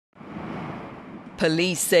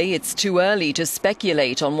Police say it's too early to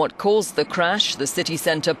speculate on what caused the crash. The city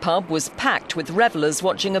centre pub was packed with revellers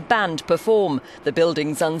watching a band perform. The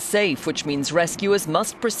building's unsafe, which means rescuers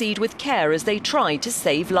must proceed with care as they try to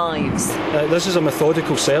save lives. This is a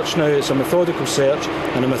methodical search now. It's a methodical search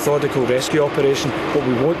and a methodical rescue operation. What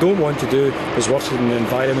we don't want to do is worsen the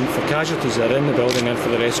environment for casualties that are in the building and for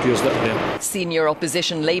the rescuers that are there. Senior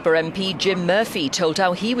opposition Labour MP Jim Murphy told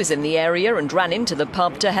how he was in the area and ran into the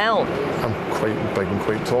pub to help. I'm quite big and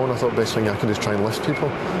quite tall, and I thought the best thing I could do is try and lift people.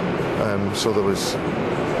 So there was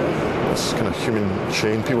this kind of human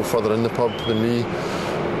chain, people further in the pub than me,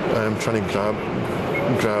 trying to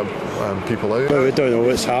grab people out. Well, we don't know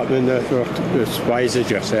what's happening. We're as wise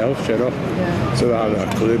as yourself, you know. Yeah. So I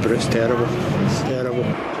have a clue, but it's terrible. It's terrible.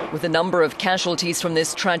 With the number of casualties from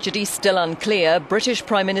this tragedy still unclear, British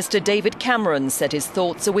Prime Minister David Cameron said his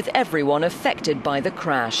thoughts are with everyone affected by the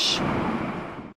crash.